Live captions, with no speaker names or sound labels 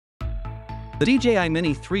The DJI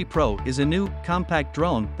Mini 3 Pro is a new, compact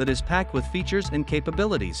drone that is packed with features and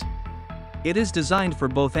capabilities. It is designed for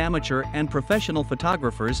both amateur and professional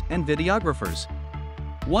photographers and videographers.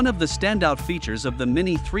 One of the standout features of the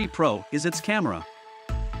Mini 3 Pro is its camera.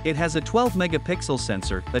 It has a 12-megapixel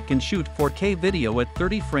sensor that can shoot 4K video at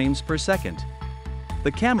 30 frames per second.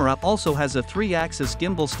 The camera also has a 3-axis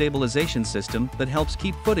gimbal stabilization system that helps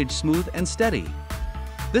keep footage smooth and steady.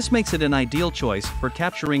 This makes it an ideal choice for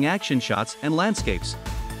capturing action shots and landscapes.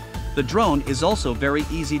 The drone is also very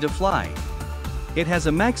easy to fly. It has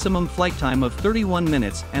a maximum flight time of 31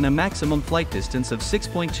 minutes and a maximum flight distance of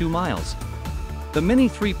 6.2 miles. The Mini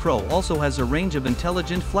 3 Pro also has a range of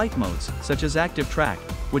intelligent flight modes, such as ActiveTrack,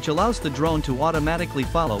 which allows the drone to automatically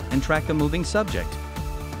follow and track a moving subject.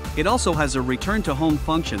 It also has a return-to-home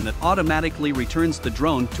function that automatically returns the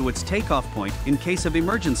drone to its takeoff point in case of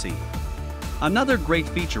emergency. Another great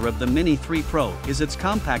feature of the Mini 3 Pro is its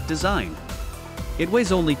compact design. It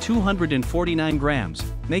weighs only 249 grams,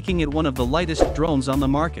 making it one of the lightest drones on the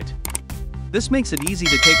market. This makes it easy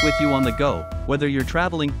to take with you on the go, whether you're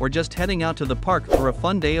traveling or just heading out to the park for a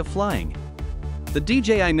fun day of flying. The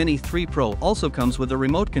DJI Mini 3 Pro also comes with a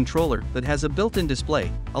remote controller that has a built-in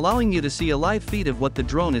display, allowing you to see a live feed of what the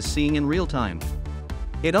drone is seeing in real time.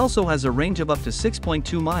 It also has a range of up to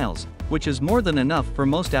 6.2 miles, which is more than enough for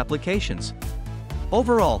most applications.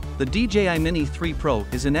 Overall, the DJI Mini 3 Pro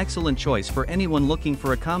is an excellent choice for anyone looking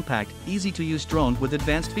for a compact, easy-to-use drone with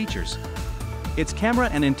advanced features. Its camera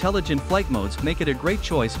and intelligent flight modes make it a great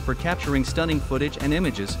choice for capturing stunning footage and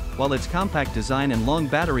images, while its compact design and long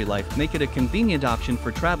battery life make it a convenient option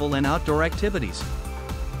for travel and outdoor activities.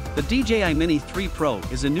 The DJI Mini 3 Pro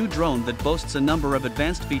is a new drone that boasts a number of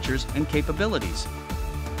advanced features and capabilities.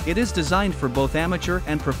 It is designed for both amateur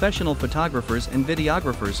and professional photographers and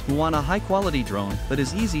videographers who want a high-quality drone that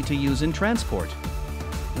is easy to use in transport.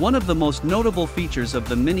 One of the most notable features of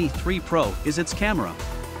the Mini 3 Pro is its camera.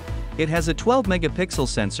 It has a 12-megapixel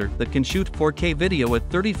sensor that can shoot 4K video at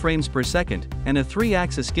 30 frames per second, and a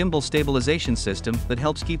 3-axis gimbal stabilization system that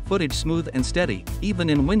helps keep footage smooth and steady, even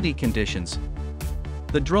in windy conditions.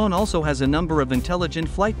 The drone also has a number of intelligent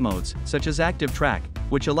flight modes, such as ActiveTrack,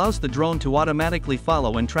 which allows the drone to automatically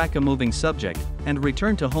follow and track a moving subject, and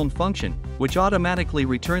return-to-home function, which automatically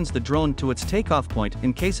returns the drone to its takeoff point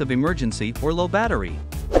in case of emergency or low battery.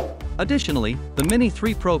 Additionally, the Mini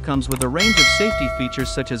 3 Pro comes with a range of safety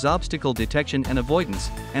features such as obstacle detection and avoidance,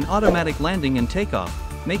 and automatic landing and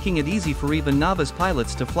takeoff, making it easy for even novice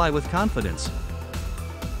pilots to fly with confidence.